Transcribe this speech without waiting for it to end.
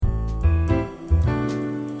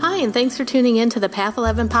and thanks for tuning in to the Path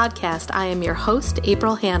 11 podcast. I am your host,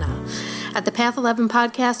 April Hanna. At the Path 11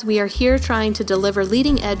 podcast, we are here trying to deliver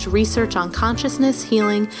leading-edge research on consciousness,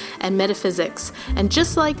 healing, and metaphysics. And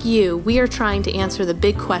just like you, we are trying to answer the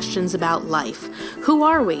big questions about life. Who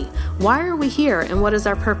are we? Why are we here? And what is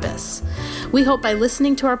our purpose? We hope by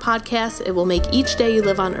listening to our podcast, it will make each day you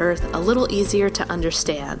live on Earth a little easier to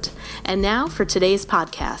understand. And now for today's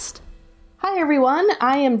podcast. Hi everyone,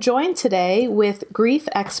 I am joined today with grief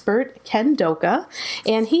expert Ken Doka,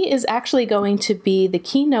 and he is actually going to be the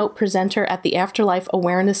keynote presenter at the Afterlife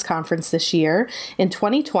Awareness Conference this year. In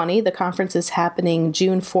 2020, the conference is happening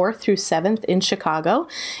June 4th through 7th in Chicago.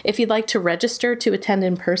 If you'd like to register to attend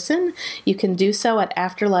in person, you can do so at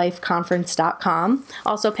afterlifeconference.com.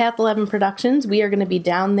 Also, Path 11 Productions, we are going to be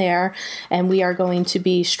down there, and we are going to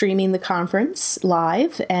be streaming the conference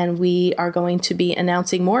live, and we are going to be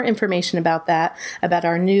announcing more information about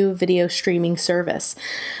our new video streaming service.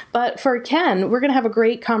 But for Ken, we're going to have a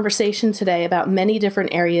great conversation today about many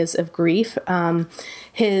different areas of grief.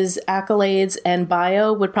 His accolades and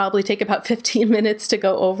bio would probably take about 15 minutes to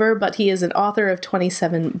go over, but he is an author of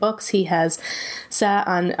 27 books. He has sat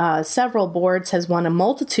on several boards, has won a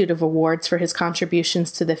multitude of awards for his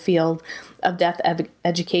contributions to the field of death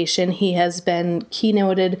education. He has been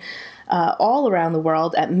keynoted all around the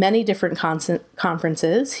world at many different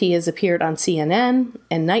conferences. He has appeared on CNN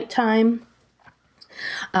and Nighttime.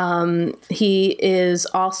 He is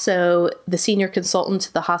also the senior consultant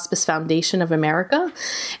to the Hospice Foundation of America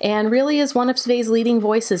and really is one of today's leading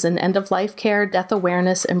voices in end-of-life care, death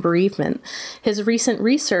awareness, and bereavement. His recent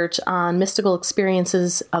research on mystical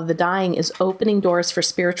experiences of the dying is opening doors for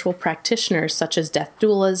spiritual practitioners such as death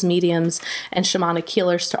doulas, mediums, and shamanic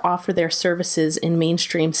healers to offer their services in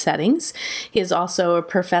mainstream settings. He is also a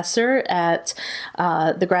professor at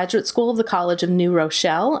the Graduate School of the College of New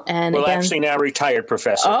Rochelle. And actually now retired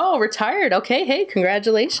professor. Oh, retired. Okay. Hey,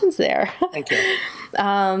 congratulations there. Thank you.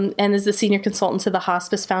 And is the senior consultant to the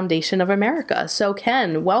Hospice Foundation of America. So,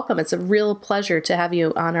 Ken, welcome. It's a real pleasure to have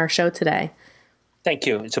you on our show today. Thank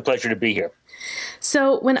you. It's a pleasure to be here.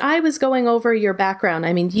 So when I was going over your background,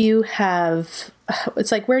 I mean,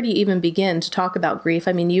 it's like, where do you even begin to talk about grief?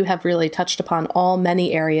 I mean, you have really touched upon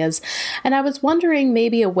many areas. And I was wondering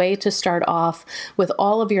maybe a way to start off with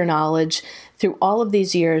all of your knowledge through all of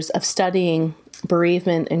these years of studying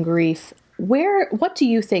bereavement and grief. What do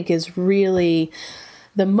you think is really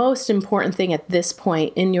the most important thing at this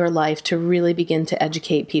point in your life to really begin to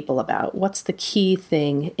educate people about? What's the key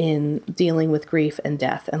thing in dealing with grief and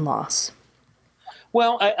death and loss?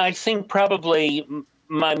 Well, I think probably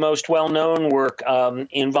my most well-known work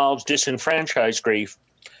involves disenfranchised grief,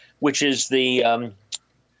 which is the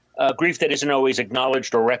grief that isn't always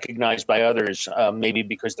acknowledged or recognized by others, maybe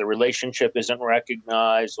because the relationship isn't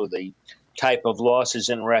recognized or the type of loss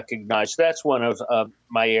isn't recognized. That's one of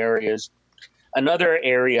my areas. Another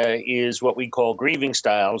area is what we call grieving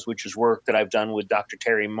styles, which is work that I've done with Dr.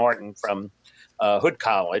 Terry Martin from Hood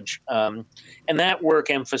College. And that work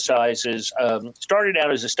emphasizes, started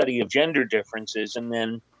out as a study of gender differences and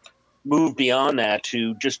then moved beyond that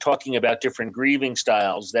to just talking about different grieving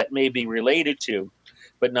styles that may be related to,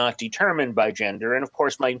 but not determined by gender. And of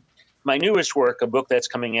course, my newest work, a book that's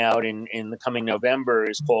coming out in the coming November,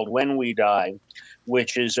 is called When We Die,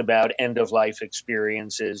 which is about end-of-life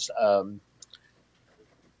experiences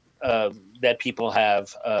that people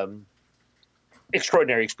have,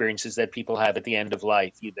 extraordinary experiences that people have at the end of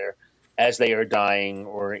life, either as they are dying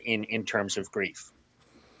or in terms of grief.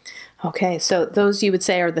 Okay, so those you would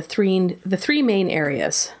say are the three main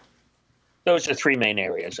areas. Those are three main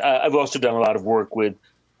areas. I've also done a lot of work with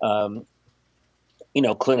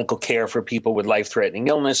clinical care for people with life-threatening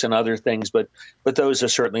illness and other things, but those are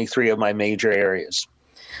certainly three of my major areas.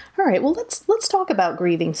 All right. Well, let's talk about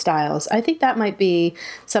grieving styles. I think that might be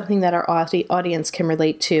something that our audience can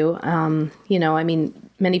relate to.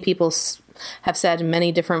 Many people have said in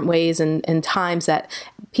many different ways and times that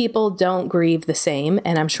people don't grieve the same,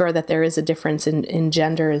 and I'm sure that there is a difference in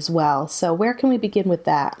gender as well. So where can we begin with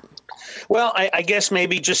that? Well, I guess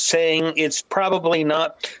maybe just saying it's probably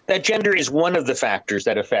not that gender is one of the factors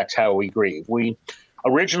that affects how we grieve. We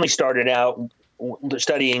originally started out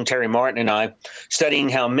studying, Terry Martin and I, studying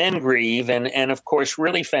how men grieve, and of course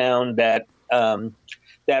really found that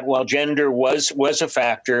that while gender was a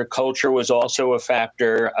factor, culture was also a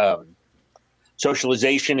factor,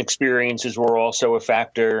 socialization experiences were also a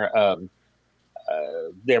factor,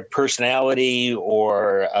 their personality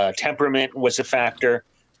or temperament was a factor.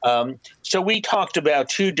 So we talked about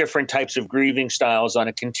two different types of grieving styles on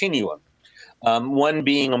a continuum. One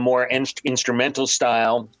being a more instrumental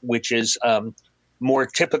style, which is more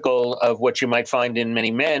typical of what you might find in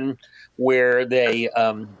many men, where they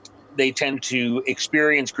tend to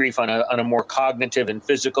experience grief on a more cognitive and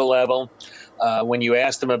physical level. When you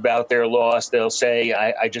ask them about their loss, they'll say,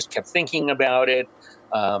 I just kept thinking about it,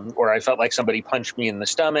 or I felt like somebody punched me in the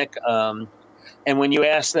stomach. And when you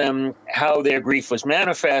ask them how their grief was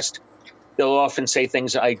manifest, they'll often say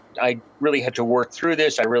things, I really had to work through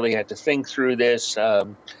this. I really had to think through this.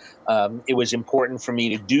 It was important for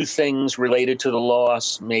me to do things related to the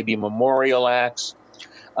loss, maybe memorial acts.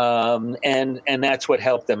 And that's what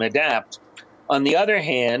helped them adapt. On the other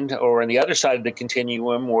hand, or on the other side of the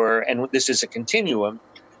continuum and this is a continuum,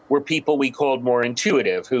 were people we called more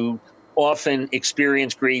intuitive, who often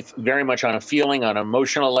experience grief very much on a feeling, on an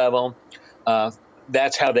emotional level.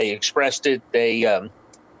 That's how they expressed it. They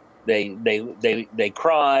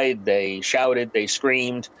cried, they shouted, they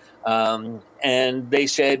screamed, and they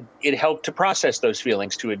said it helped to process those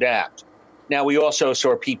feelings, to adapt. Now, we also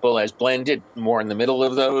saw people as blended, more in the middle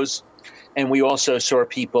of those, and we also saw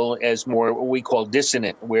people as more what we call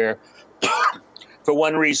dissonant, where for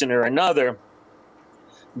one reason or another,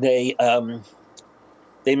 they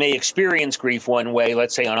may experience grief one way,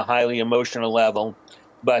 let's say on a highly emotional level,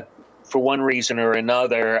 but for one reason or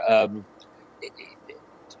another,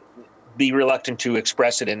 be reluctant to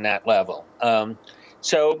express it in that level.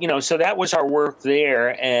 So that was our work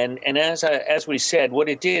there. And as we said, what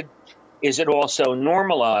it did is it also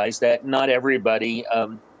normalized that not everybody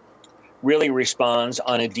really responds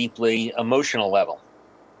on a deeply emotional level,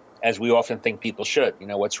 as we often think people should.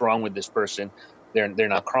 What's wrong with this person? They're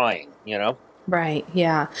not crying, Right.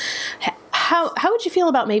 Yeah. How would you feel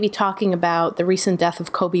about maybe talking about the recent death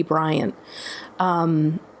of Kobe Bryant?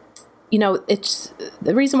 It's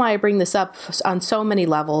the reason why I bring this up on so many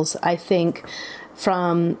levels. I think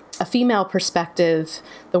from a female perspective,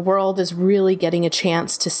 the world is really getting a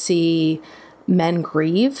chance to see men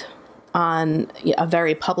grieve on a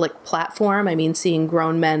very public platform. I mean, seeing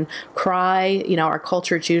grown men cry, our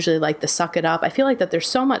culture, it's usually like the suck it up. I feel like that there's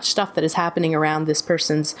so much stuff that is happening around this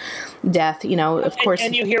person's death, of course.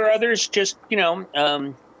 And you hear others just,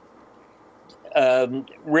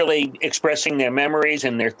 really expressing their memories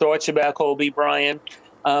and their thoughts about Kobe Bryant.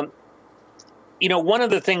 One of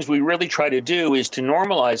the things we really try to do is to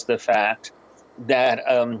normalize the fact that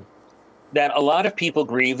that a lot of people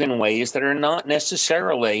grieve in ways that are not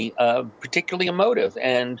necessarily particularly emotive,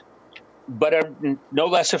 but are no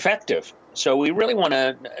less effective. So we really want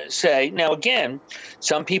to say, now again,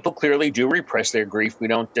 some people clearly do repress their grief. We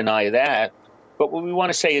don't deny that. But what we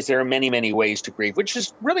want to say is there are many, many ways to grieve, which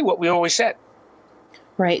is really what we always said.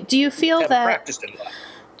 Right. Do you feel that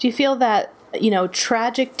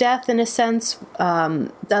tragic death, in a sense,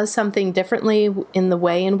 does something differently in the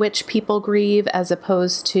way in which people grieve, as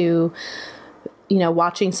opposed to,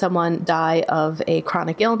 watching someone die of a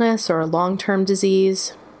chronic illness or a long-term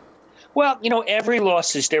disease? Well, every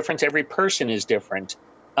loss is different. Every person is different.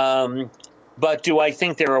 But do I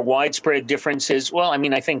think there are widespread differences? Well,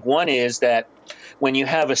 I think one is that when you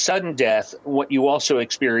have a sudden death, what you also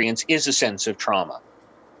experience is a sense of trauma.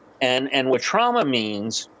 And what trauma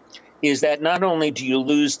means is that not only do you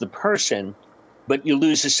lose the person, but you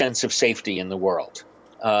lose a sense of safety in the world.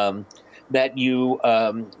 That's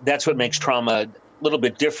what makes trauma a little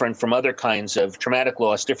bit different from other kinds of traumatic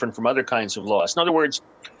loss, different from other kinds of loss. In other words,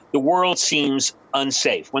 the world seems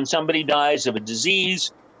unsafe. When somebody dies of a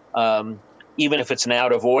disease, even if it's an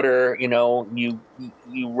out of order, you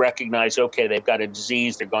recognize, okay, they've got a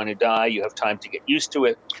disease, they're going to die, you have time to get used to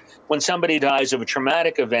it. When somebody dies of a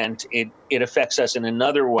traumatic event, it affects us in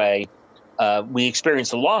another way. We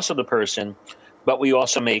experience the loss of the person, but we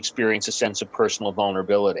also may experience a sense of personal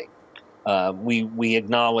vulnerability. We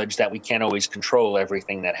acknowledge that we can't always control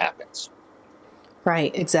everything that happens.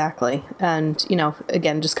 Right, exactly. And,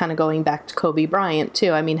 again, just kind of going back to Kobe Bryant,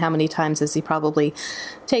 too. How many times has he probably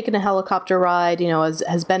taken a helicopter ride,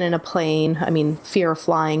 has been in a plane? Fear of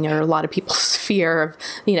flying, or a lot of people's fear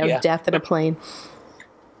of, death in a plane.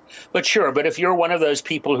 But sure, but if you're one of those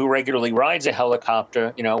people who regularly rides a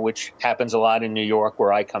helicopter, which happens a lot in New York,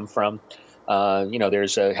 where I come from,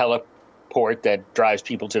 there's a heliport that drives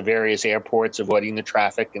people to various airports, avoiding the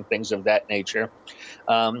traffic and things of that nature.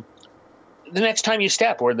 The next time you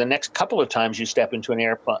step, or the next couple of times you step into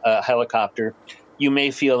an helicopter, you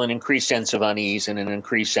may feel an increased sense of unease and an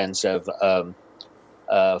increased sense of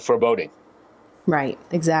foreboding. Right,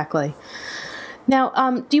 exactly.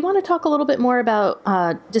 Now, do you want to talk a little bit more about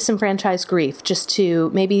disenfranchised grief, just to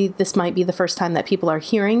maybe this might be the first time that people are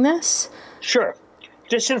hearing this? Sure.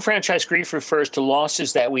 Disenfranchised grief refers to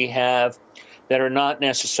losses that we have that are not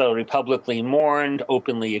necessarily publicly mourned,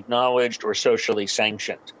 openly acknowledged, or socially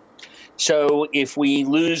sanctioned. So if we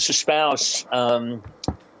lose a spouse,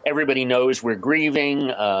 everybody knows we're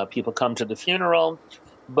grieving. People come to the funeral.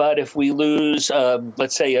 But if we lose,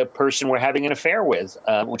 let's say, a person we're having an affair with,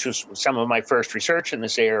 which was some of my first research in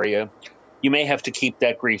this area, you may have to keep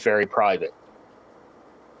that grief very private.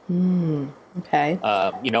 Okay.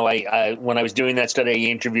 I when I was doing that study, I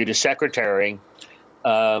interviewed a secretary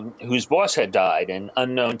whose boss had died, and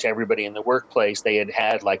unknown to everybody in the workplace, they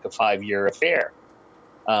had like a 5-year affair.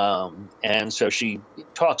 And so she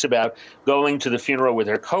talks about going to the funeral with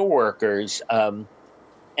her coworkers,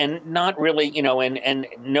 and not really, and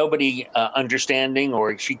nobody understanding,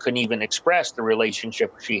 or she couldn't even express the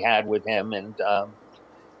relationship she had with him. And,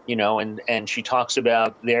 and she talks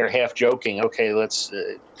about they're half joking. Okay, let's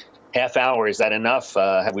half hour. Is that enough?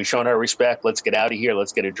 Have we shown our respect? Let's get out of here.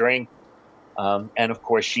 Let's get a drink. And of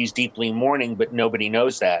course, she's deeply mourning, but nobody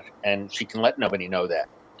knows that. And she can let nobody know that.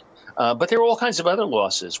 But there are all kinds of other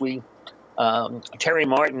losses. Terry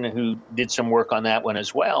Martin, who did some work on that one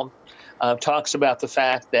as well, talks about the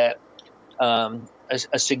fact that a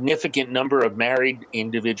significant number of married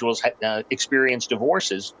individuals experience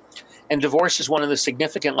divorces. And divorce is one of the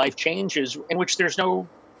significant life changes in which there's for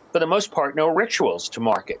the most part, no rituals to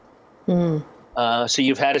mark it. So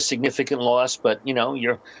you've had a significant loss, but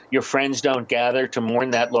your friends don't gather to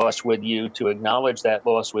mourn that loss with you, to acknowledge that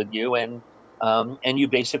loss with you, and you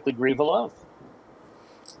basically grieve alone.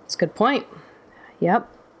 That's a good point. Yep.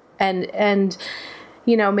 And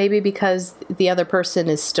maybe because the other person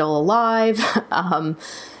is still alive, and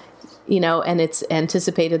it's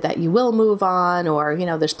anticipated that you will move on, or,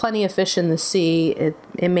 there's plenty of fish in the sea.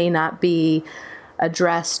 It may not be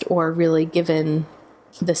addressed or really given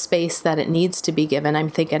the space that it needs to be given. I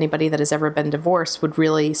think anybody that has ever been divorced would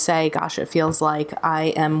really say, gosh, it feels like I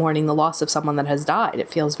am mourning the loss of someone that has died. It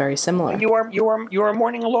feels very similar. You are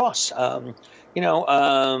mourning a loss, and it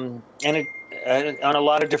on a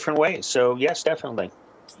lot of different ways. So yes, definitely.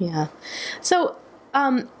 Yeah. So,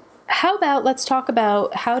 let's talk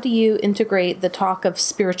about how do you integrate the talk of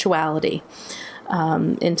spirituality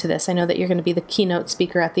into this? I know that you're going to be the keynote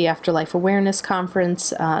speaker at the Afterlife Awareness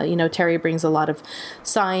Conference. Terry brings a lot of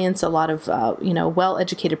science, a lot of,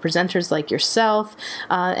 well-educated presenters like yourself.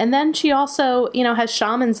 And then she also, has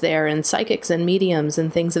shamans there and psychics and mediums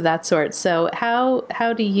and things of that sort. So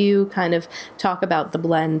how do you kind of talk about the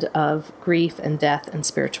blend of grief and death and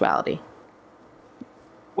spirituality?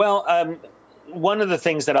 Well, one of the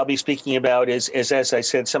things that I'll be speaking about is, as I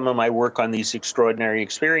said, some of my work on these extraordinary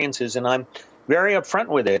experiences, and I'm very upfront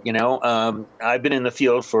with it. I've been in the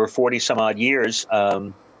field for 40 some odd years,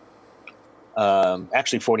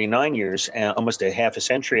 actually 49 years, almost a half a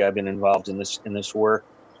century. I've been involved in this work,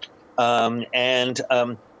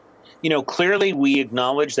 clearly we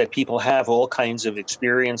acknowledge that people have all kinds of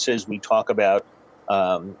experiences. We talk about,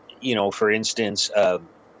 for instance,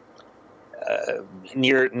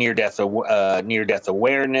 near-death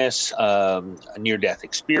awareness, near-death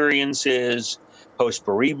experiences,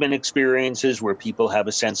 post-bereavement experiences where people have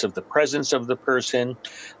a sense of the presence of the person.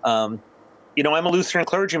 I'm a Lutheran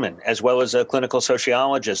clergyman as well as a clinical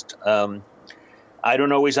sociologist. I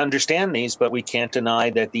don't always understand these, but we can't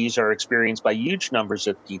deny that these are experienced by huge numbers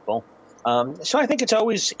of people. So I think it's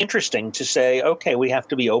always interesting to say, okay, we have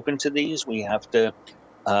to be open to these. We have to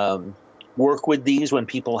work with these when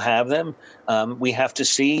people have them. We have to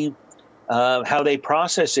see how they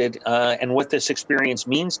process it and what this experience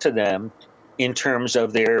means to them in terms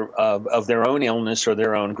of their own illness or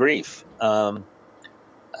their own grief.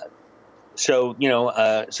 So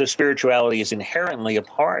spirituality is inherently a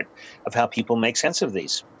part of how people make sense of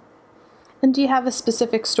these. And do you have a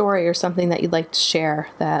specific story or something that you'd like to share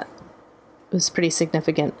that was pretty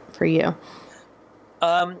significant for you?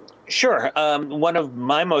 Sure. One of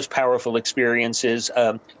my most powerful experiences,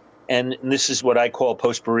 and this is what I call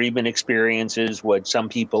post-bereavement experiences, what some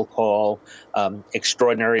people call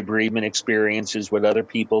extraordinary bereavement experiences, what other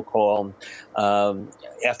people call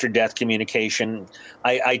after-death communication.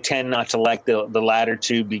 I tend not to like the latter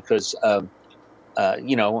two because, I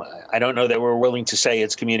don't know that we're willing to say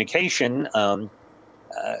it's communication.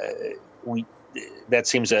 That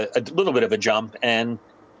seems a little bit of a jump. And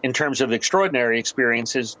in terms of extraordinary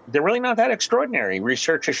experiences, they're really not that extraordinary.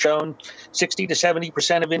 Research has shown 60 to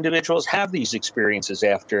 70% of individuals have these experiences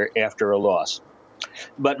after a loss.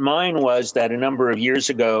 But mine was that a number of years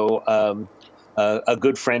ago, a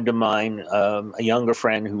good friend of mine, a younger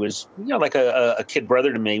friend who was, like a kid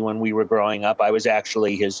brother to me when we were growing up. I was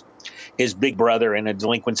actually his big brother in a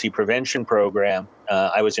delinquency prevention program.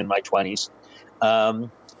 I was in my 20s.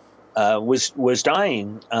 Was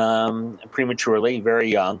dying prematurely, very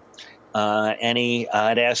young, and he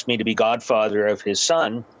had asked me to be godfather of his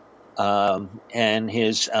son, And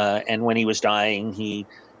when he was dying, he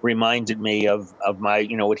reminded me of my,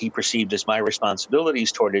 what he perceived as my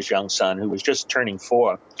responsibilities toward his young son, who was just turning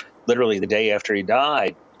 4, literally the day after he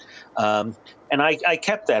died. And I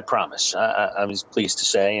kept that promise. I was pleased to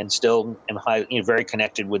say, and still am very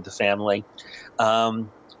connected with the family.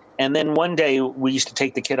 And then one day we used to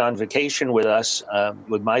take the kid on vacation with us,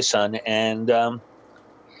 with my son,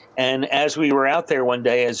 and as we were out there one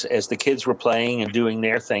day, as the kids were playing and doing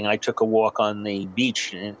their thing, I took a walk on the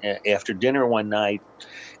beach after dinner one night,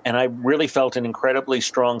 and I really felt an incredibly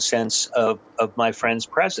strong sense of my friend's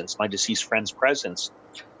presence, my deceased friend's presence.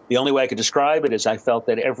 The only way I could describe it is I felt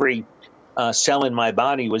that every cell in my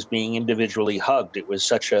body was being individually hugged. It was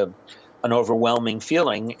such an overwhelming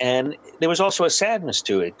feeling, and there was also a sadness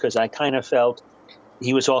to it, because I kind of felt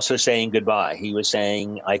he was also saying goodbye. He was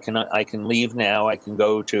saying, I can leave now. I can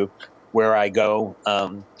go to where I go.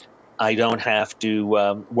 I don't have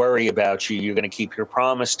to worry about you. You're going to keep your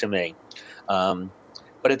promise to me.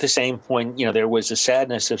 But at the same point, there was a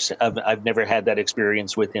sadness of I've never had that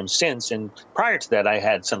experience with him since. And prior to that, I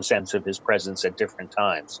had some sense of his presence at different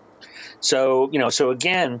times. So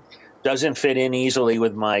again, doesn't fit in easily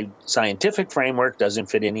with my scientific framework, doesn't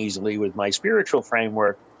fit in easily with my spiritual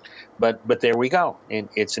framework. But there we go.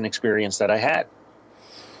 It's an experience that I had.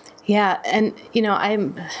 Yeah, and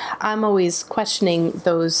I'm always questioning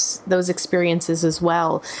those experiences as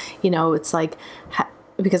well. It's like,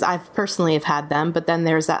 because I've personally have had them, but then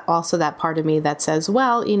there's that part of me that says,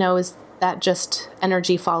 well, is that just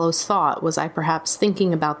energy follows thought? Was I perhaps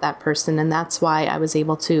thinking about that person? And that's why I was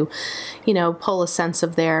able to, pull a sense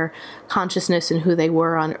of their consciousness and who they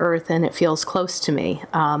were on earth, and it feels close to me.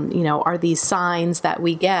 Are these signs that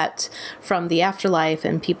we get from the afterlife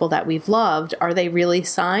and people that we've loved, are they really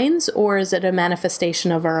signs, or is it a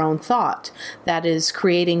manifestation of our own thought that is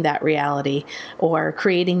creating that reality or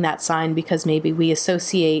creating that sign because maybe we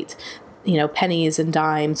associate pennies and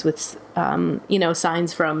dimes with,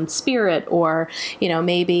 signs from spirit, or,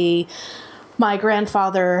 maybe my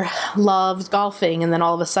grandfather loved golfing and then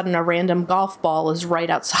all of a sudden a random golf ball is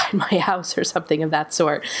right outside my house or something of that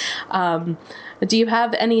sort. Do you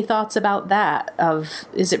have any thoughts about that?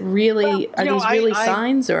 Is it really, are these really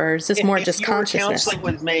signs, or is this more just consciousness? If you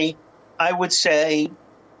were counseling with me, I would say,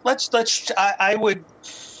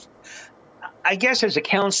 I guess as a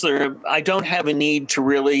counselor, I don't have a need to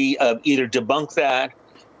really either debunk that.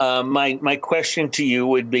 My question to you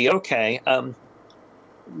would be, okay,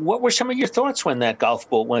 what were some of your thoughts when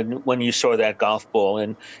you saw that golf ball,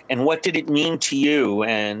 and what did it mean to you,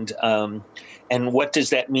 and what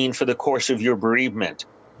does that mean for the course of your bereavement?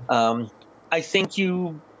 I think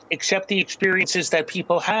you accept the experiences that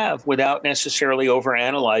people have without necessarily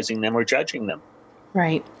overanalyzing them or judging them.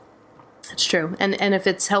 Right. It's true. And if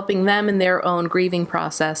it's helping them in their own grieving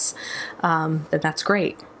process, then that's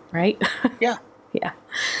great, right? Yeah. Yeah.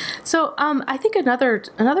 So I think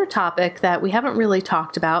another topic that we haven't really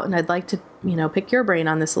talked about, and I'd like to, pick your brain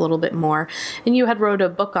on this a little bit more, and you had wrote a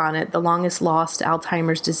book on it, The Longest Lost,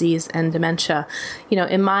 Alzheimer's Disease and Dementia.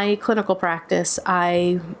 In my clinical practice,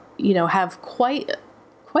 I, have quite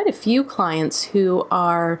a few clients who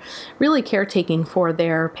are really caretaking for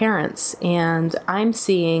their parents. And I'm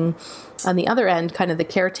seeing on the other end kind of the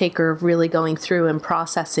caretaker of really going through and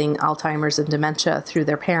processing Alzheimer's and dementia through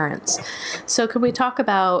their parents. So could we talk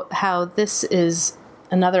about how this is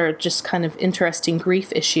another just kind of interesting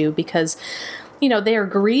grief issue? Because, they are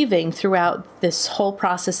grieving throughout this whole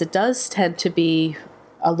process. It does tend to be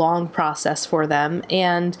a long process for them.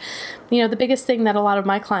 And, the biggest thing that a lot of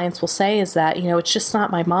my clients will say is that, it's just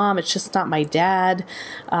not my mom. It's just not my dad.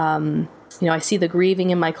 I see the grieving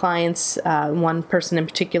in my clients. One person in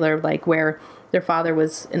particular, like where their father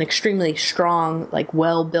was an extremely strong, like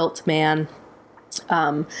well-built man,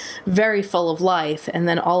 very full of life. And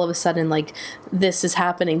then all of a sudden, like this is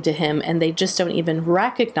happening to him, and they just don't even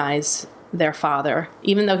recognize their father,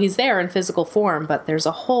 even though he's there in physical form. But there's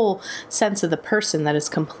a whole sense of the person that is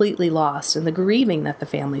completely lost, and the grieving that the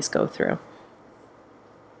families go through.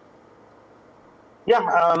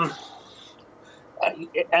 Yeah.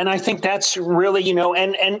 And I think that's really,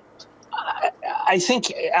 and I think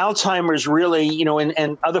Alzheimer's really,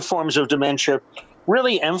 and other forms of dementia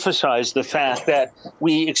really emphasize the fact that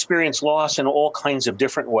we experience loss in all kinds of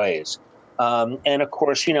different ways. And of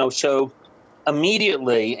course, so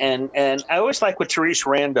immediately, and I always like what Therese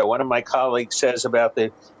Rando, one of my colleagues, says about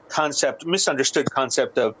the misunderstood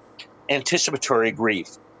concept of anticipatory grief.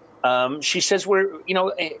 She says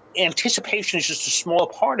anticipation is just a small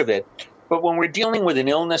part of it. But when we're dealing with an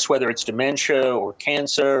illness, whether it's dementia or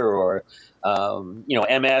cancer or,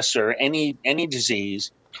 MS or any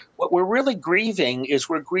disease, what we're really grieving is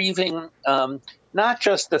we're grieving not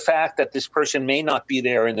just the fact that this person may not be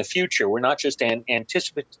there in the future. We're not just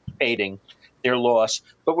anticipating their loss,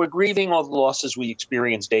 but we're grieving all the losses we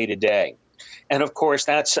experience day to day. And of course,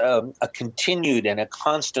 that's a continued and a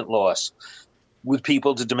constant loss with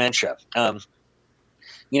people to dementia.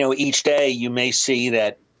 Each day you may see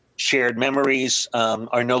that shared memories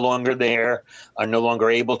are no longer there, are no longer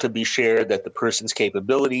able to be shared, that the person's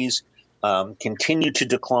capabilities continue to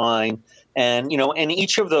decline. And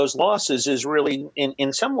each of those losses is really,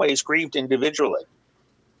 in some ways, grieved individually.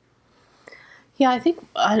 Yeah, I think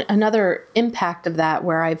another impact of that,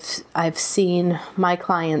 where I've seen my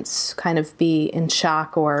clients kind of be in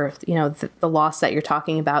shock, or the loss that you're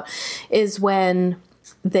talking about, is when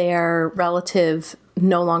their relative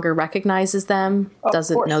no longer recognizes them,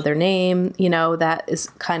 doesn't know their name. That is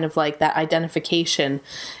kind of like that identification.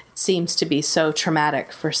 It seems to be so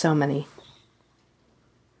traumatic for so many.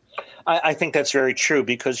 I think that's very true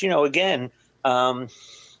because, again,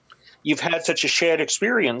 you've had such a shared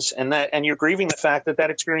experience, and you're grieving the fact that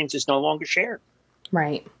experience is no longer shared.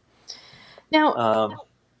 Right. Now,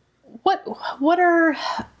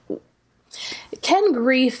 can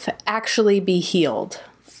grief actually be healed?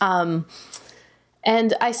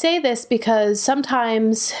 And I say this because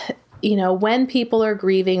sometimes, when people are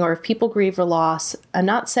grieving, or if people grieve a loss, I'm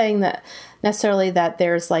not saying that necessarily that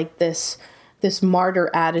there's like this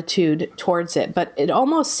martyr attitude towards it, but it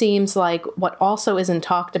almost seems like what also isn't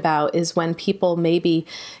talked about is when people maybe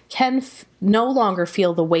can no longer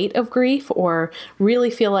feel the weight of grief, or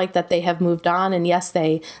really feel like that they have moved on. And yes,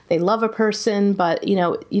 they love a person, but you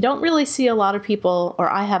don't really see a lot of people, or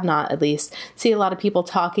I have not at least, see a lot of people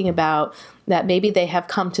talking about that maybe they have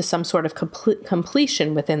come to some sort of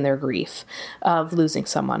completion within their grief of losing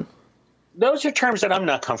someone. Those are terms that I'm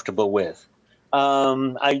not comfortable with.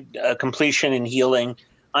 Completion and healing.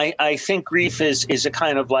 I think grief is a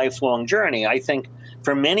kind of lifelong journey. I think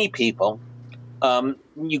for many people,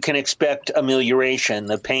 you can expect amelioration.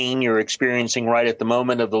 The pain you're experiencing right at the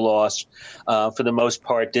moment of the loss, for the most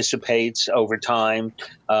part, dissipates over time.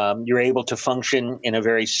 You're able to function in a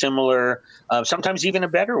very similar, sometimes even a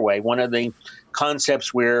better way. One of the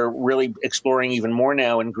concepts we're really exploring even more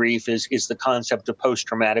now in grief is the concept of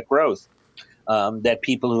post-traumatic growth. That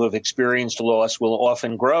people who have experienced loss will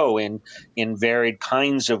often grow in varied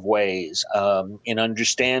kinds of ways, in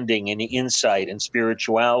understanding and insight and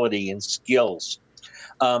spirituality and skills.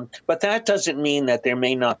 But that doesn't mean that there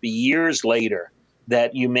may not be years later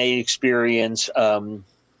that you may experience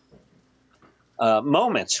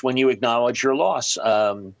moments when you acknowledge your loss.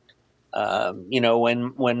 When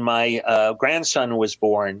my grandson was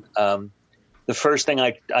born, the first thing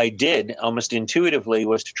I did almost intuitively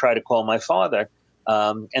was to try to call my father,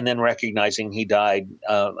 and then recognizing he died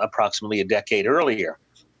approximately a decade earlier.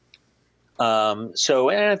 So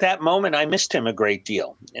at that moment, I missed him a great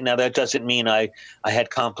deal. And now that doesn't mean I had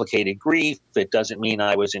complicated grief. It doesn't mean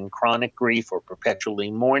I was in chronic grief or perpetually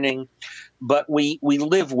mourning. But we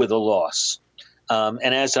live with a loss.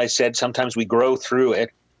 And as I said, sometimes we grow through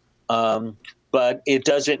it. But it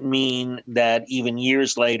doesn't mean that even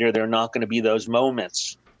years later, there are not going to be those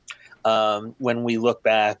moments when we look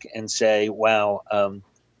back and say, wow,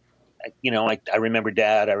 I remember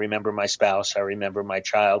Dad, I remember my spouse, I remember my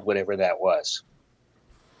child, whatever that was.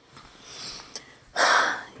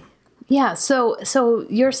 Yeah. So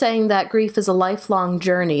you're saying that grief is a lifelong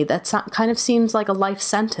journey. That kind of seems like a life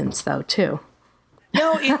sentence, though, too.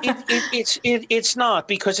 No, it's not,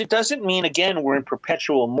 because it doesn't mean, again, we're in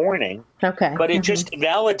perpetual mourning. Okay. But it just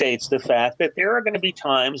validates the fact that there are going to be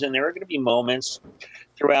times and there are going to be moments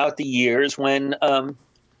throughout the years when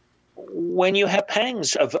you have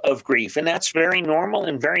pangs of grief, and that's very normal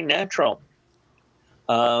and very natural.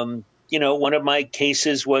 One of my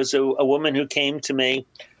cases was a woman who came to me.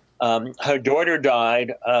 Her daughter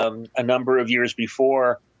died a number of years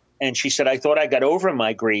before, and she said, I thought I got over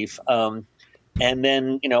my grief. And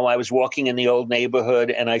then, I was walking in the old neighborhood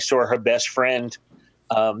and I saw her best friend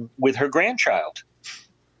with her grandchild.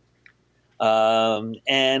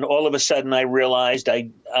 And all of a sudden I realized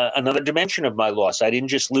another dimension of my loss. I didn't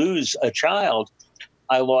just lose a child.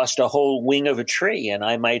 I lost a whole wing of a tree, and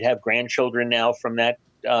I might have grandchildren now from that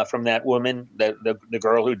woman, the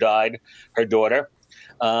girl who died, her daughter,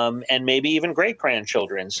 and maybe even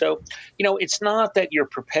great-grandchildren. So, it's not that you're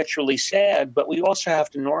perpetually sad, but we also have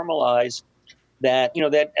to normalize that,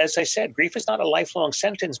 as I said, grief is not a lifelong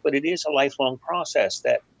sentence, but it is a lifelong process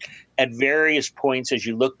that at various points as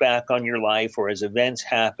you look back on your life or as events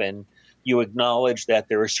happen, you acknowledge that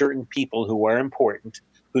there are certain people who are important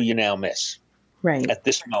who you now miss right at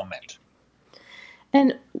this moment.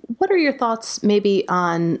 And what are your thoughts maybe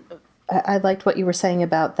on, I liked what you were saying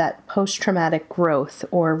about that post-traumatic growth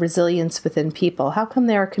or resilience within people. How come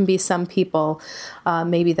there can be some people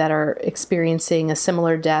maybe that are experiencing a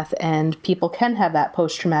similar death and people can have that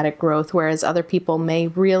post-traumatic growth, whereas other people may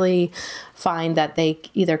really find that they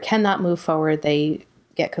either cannot move forward, they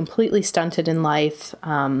get completely stunted in life,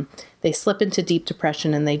 they slip into deep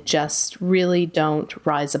depression, and they just really don't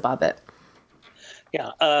rise above it?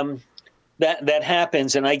 Yeah. That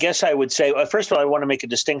happens, and I guess I would say, first of all, I want to make a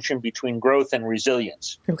distinction between growth and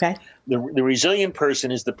resilience. Okay. The resilient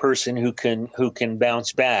person is the person who can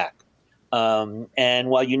bounce back, and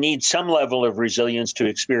while you need some level of resilience to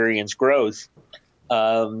experience growth,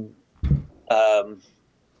 often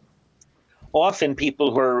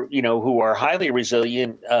people who are highly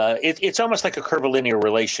resilient, it's almost like a curvilinear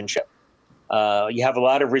relationship. You have a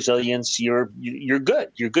lot of resilience. You're good.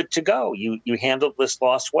 You're good to go. You handled this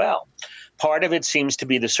loss well. Part of it seems to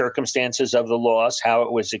be the circumstances of the loss, how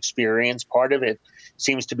it was experienced. Part of it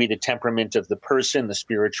seems to be the temperament of the person, the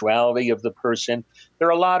spirituality of the person. There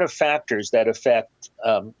are a lot of factors that affect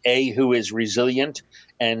who is resilient,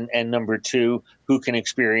 and number two, who can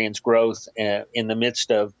experience growth in the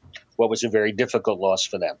midst of what was a very difficult loss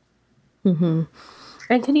for them. Mm-hmm.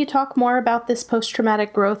 And can you talk more about this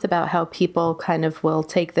post-traumatic growth, about how people kind of will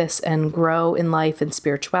take this and grow in life and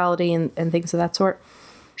spirituality and things of that sort?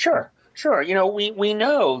 Sure. We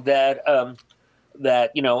know that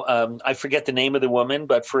I forget the name of the woman,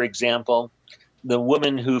 but for example, the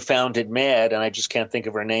woman who founded MAD, and I just can't think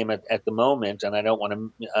of her name at the moment, and I don't want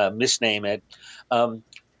to misname it,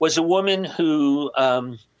 was a woman who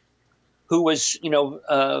was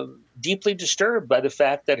deeply disturbed by the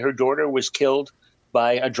fact that her daughter was killed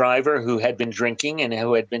by a driver who had been drinking and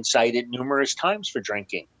who had been cited numerous times for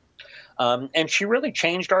drinking. And she really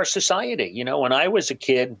changed our society. When I was a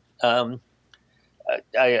kid,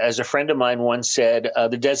 as a friend of mine once said,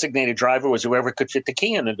 the designated driver was whoever could fit the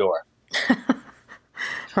key in the door.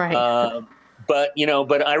 Right. But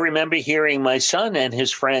I remember hearing my son and his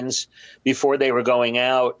friends before they were going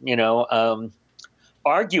out,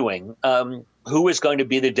 arguing who was going to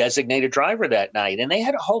be the designated driver that night. And they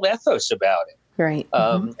had a whole ethos about it. Right.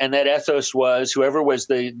 And that ethos was whoever was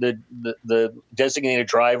the designated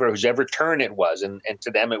driver, whoever turn it was, and to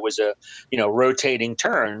them it was a rotating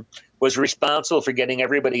turn, was responsible for getting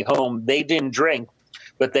everybody home. They didn't drink,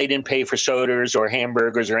 but they didn't pay for sodas or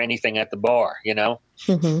hamburgers or anything at the bar.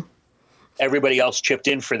 Mm-hmm. Everybody else chipped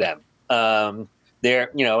in for them. And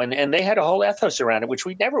they had a whole ethos around it, which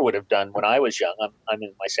we never would have done when I was young. I'm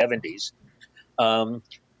in my 70s.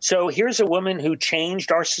 So here's a woman who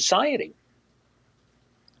changed our society.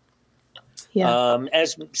 Yeah.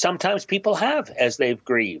 As sometimes people have as they've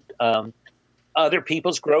grieved. Other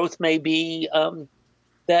people's growth may be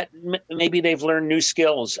that maybe they've learned new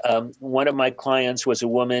skills. One of my clients was a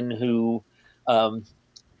woman who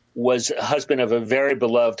was a husband of a very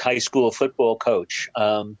beloved high school football coach,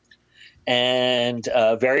 and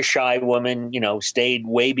a very shy woman. Stayed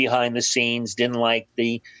way behind the scenes, didn't like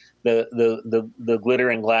the glitter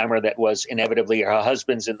and glamour that was inevitably her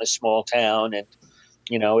husband's in the small town. And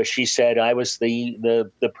as she said, I was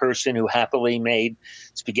the person who happily made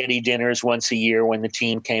spaghetti dinners once a year when the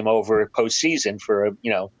team came over postseason for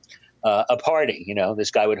a party.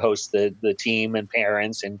 This guy would host the team and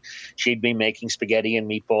parents, and she'd be making spaghetti and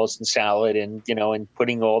meatballs and salad and and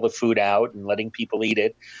putting all the food out and letting people eat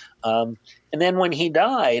it. And then when he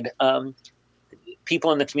died,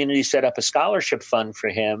 people in the community set up a scholarship fund for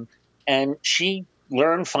him, and she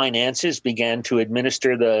learned finances, began to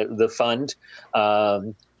administer the fund,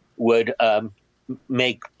 would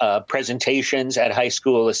make presentations at high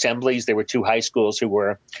school assemblies. There were 2 high schools who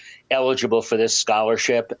were eligible for this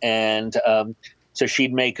scholarship. And so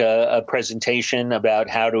she'd make a presentation about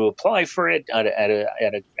how to apply for it at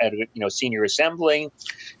a senior assembly.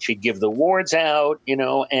 She'd give the awards out,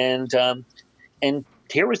 and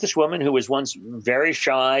here was this woman who was once very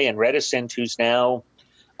shy and reticent, who's now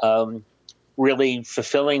really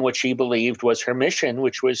fulfilling what she believed was her mission,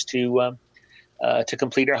 which was to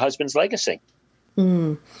complete her husband's legacy.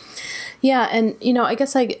 Mm. Yeah, and I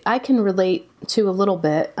guess I can relate to a little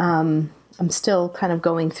bit. I'm still kind of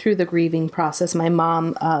going through the grieving process. My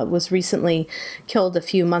mom was recently killed a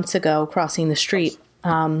few months ago crossing the street.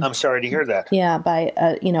 I'm sorry to hear that. Yeah, by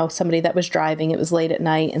somebody that was driving. It was late at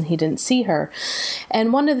night and he didn't see her.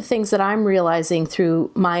 And one of the things that I'm realizing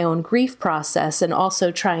through my own grief process and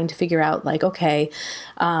also trying to figure out like, okay,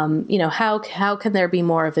 how can there be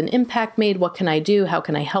more of an impact made? What can I do? How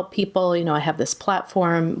can I help people? I have this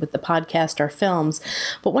platform with the podcast, our films.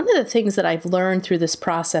 But one of the things that I've learned through this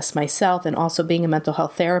process myself and also being a mental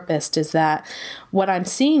health therapist is that what I'm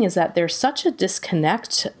seeing is that there's such a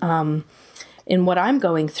disconnect in what I'm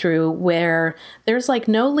going through, where there's like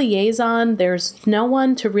no liaison, there's no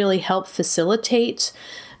one to really help facilitate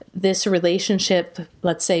this relationship,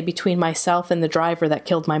 let's say, between myself and the driver that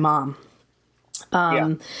killed my mom.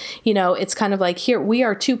 It's kind of like here we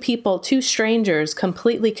are two people, two strangers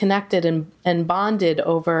completely connected and bonded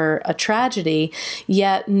over a tragedy,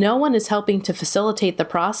 yet no one is helping to facilitate the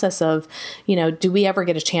process of, do we ever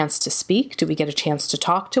get a chance to speak? Do we get a chance to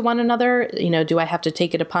talk to one another? Do I have to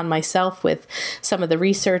take it upon myself with some of the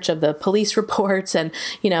research of the police reports and,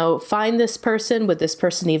 find this person? Would this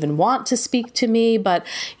person even want to speak to me? But,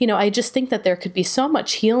 I just think that there could be so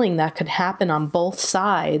much healing that could happen on both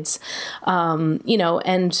sides.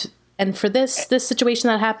 And for this situation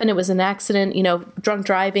that happened, it was an accident, drunk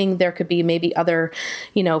driving. There could be maybe other,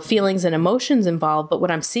 feelings and emotions involved. But what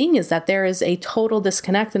I'm seeing is that there is a total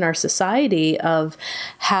disconnect in our society of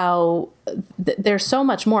how there's so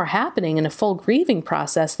much more happening in a full grieving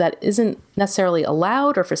process that isn't necessarily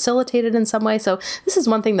allowed or facilitated in some way. So this is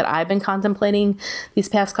one thing that I've been contemplating these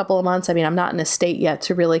past couple of months. I mean, I'm not in a state yet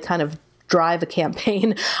to really kind of drive a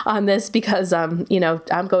campaign on this because, I'm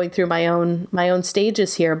going through my own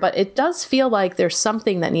stages here, but it does feel like there's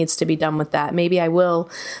something that needs to be done with that. Maybe I will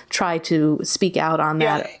try to speak out on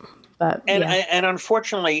that. But, and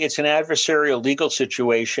unfortunately, it's an adversarial legal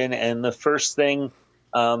situation. And the first thing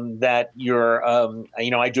that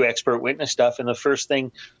I do expert witness stuff. And the first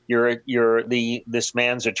thing this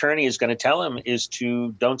man's attorney is going to tell him is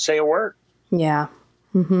to don't say a word. Yeah.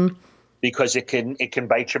 Mm-hmm. Because it can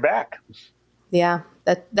bite your back. Yeah,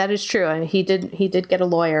 that is true. I mean, he did get a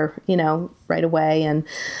lawyer, right away, and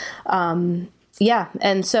and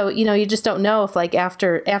so you just don't know if like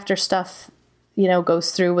after stuff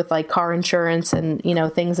goes through with like car insurance and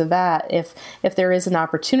things of that, if there is an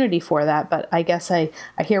opportunity for that. But I guess I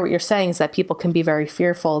hear what you're saying is that people can be very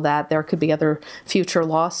fearful that there could be other future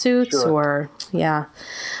lawsuits. Sure.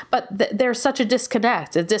 But there's such a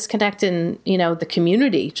disconnect in the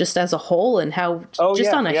community just as a whole, and how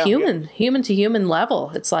on a human to human level,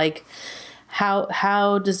 it's like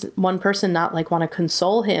how does one person not like want to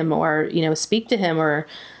console him or speak to him or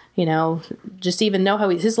just even know how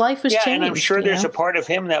his life was changed. And I'm sure there's a part of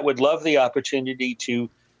him that would love the opportunity to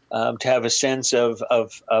have a sense of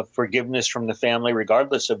forgiveness from the family,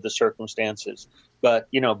 regardless of the circumstances. But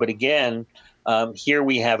again, here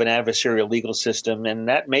we have an adversarial legal system, and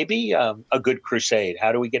that may be a good crusade.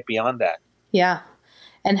 How do we get beyond that? Yeah.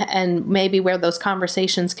 And maybe where those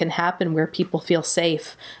conversations can happen, where people feel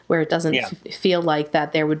safe, where it doesn't feel like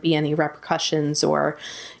that there would be any repercussions or,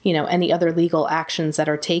 any other legal actions that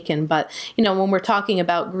are taken. But, when we're talking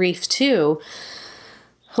about grief too,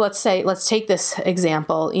 let's take this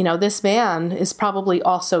example. This man is probably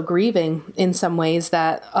also grieving in some ways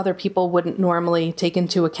that other people wouldn't normally take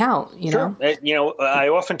into account, Sure. I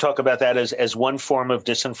often talk about that as one form of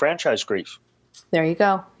disenfranchised grief. There you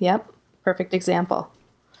go. Yep. Perfect example.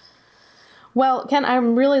 Well, Ken,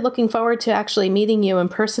 I'm really looking forward to actually meeting you in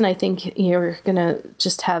person. I think you're going to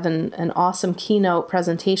just have an awesome keynote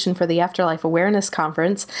presentation for the Afterlife Awareness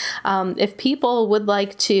Conference. If people would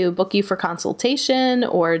like to book you for consultation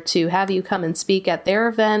or to have you come and speak at their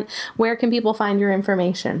event, where can people find your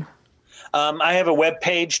information? I have a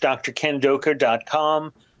webpage,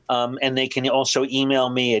 drkendoker.com, and they can also email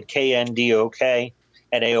me at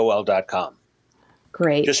kndok@aol.com.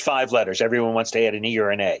 Great. Just 5 letters. Everyone wants to add an E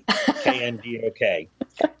or an A.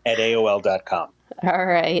 KNDOK@AOL.com. All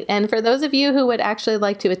right. And for those of you who would actually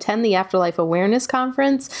like to attend the Afterlife Awareness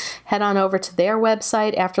Conference, head on over to their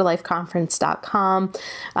website, afterlifeconference.com.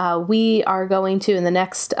 We are going to, in the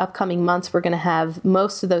next upcoming months, we're going to have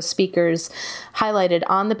most of those speakers highlighted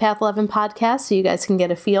on the Path 11 podcast, so you guys can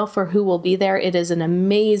get a feel for who will be there. It is an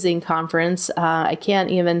amazing conference. I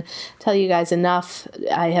can't even tell you guys enough.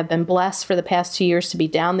 I have been blessed for the past 2 years to be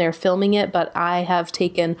down there filming it, but I have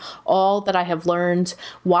taken all that I have learned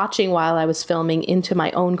watching while I was filming into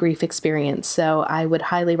my own grief experience. So I would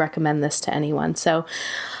highly recommend this to anyone. So,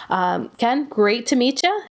 Ken, great to meet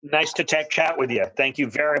you. Nice to chat with you. Thank you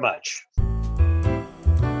very much.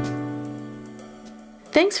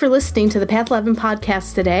 Thanks for listening to the Path 11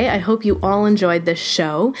 podcast today. I hope you all enjoyed this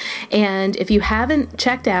show. And if you haven't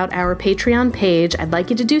checked out our Patreon page, I'd like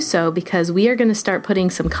you to do so because we are going to start putting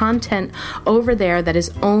some content over there that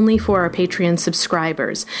is only for our Patreon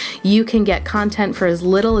subscribers. You can get content for as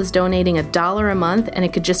little as donating $1 a month, and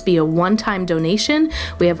it could just be a one-time donation.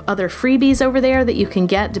 We have other freebies over there that you can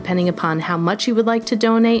get depending upon how much you would like to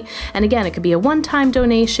donate. And again, it could be a one-time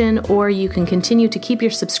donation, or you can continue to keep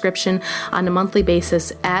your subscription on a monthly basis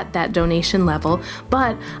at that donation level.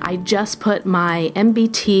 But I just put my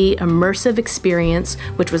MBT immersive experience,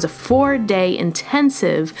 which was a 4-day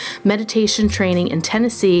intensive meditation training in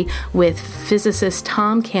Tennessee with physicist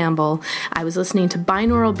Tom Campbell. I was listening to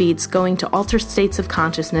binaural beats, going to altered states of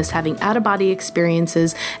consciousness, having out-of-body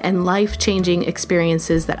experiences and life-changing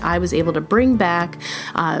experiences that I was able to bring back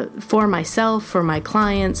for myself, for my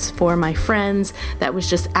clients, for my friends. That was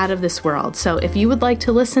just out of this world. So if you would like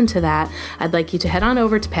to listen to that, I'd like you to head on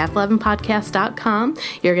over to path11podcast.com.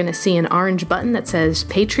 You're going to see an orange button that says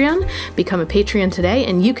Patreon. Become a Patreon today,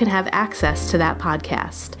 and you can have access to that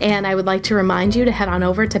podcast. And I would like to remind you to head on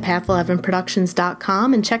over to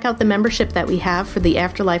path11productions.com and check out the membership that we have for the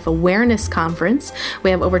Afterlife Awareness Conference.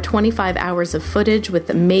 We have over 25 hours of footage with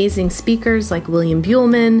amazing speakers like William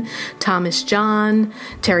Buhlman, Thomas John,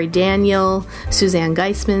 Terry Daniel, Suzanne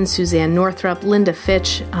Geisman, Suzanne Northrup, Linda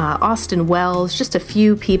Fitch, Austin Wells, just a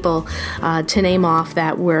few people to name off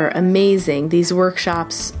that were amazing. These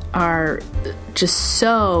workshops are just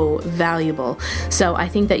so valuable. So I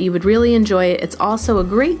think that you would really enjoy it. It's also a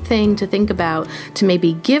great thing to think about to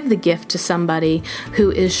maybe give the gift to somebody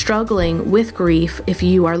who is struggling with grief. If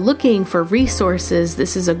you are looking for resources,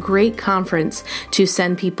 this is a great conference to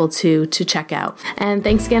send people to check out. And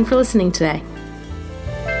thanks again for listening today.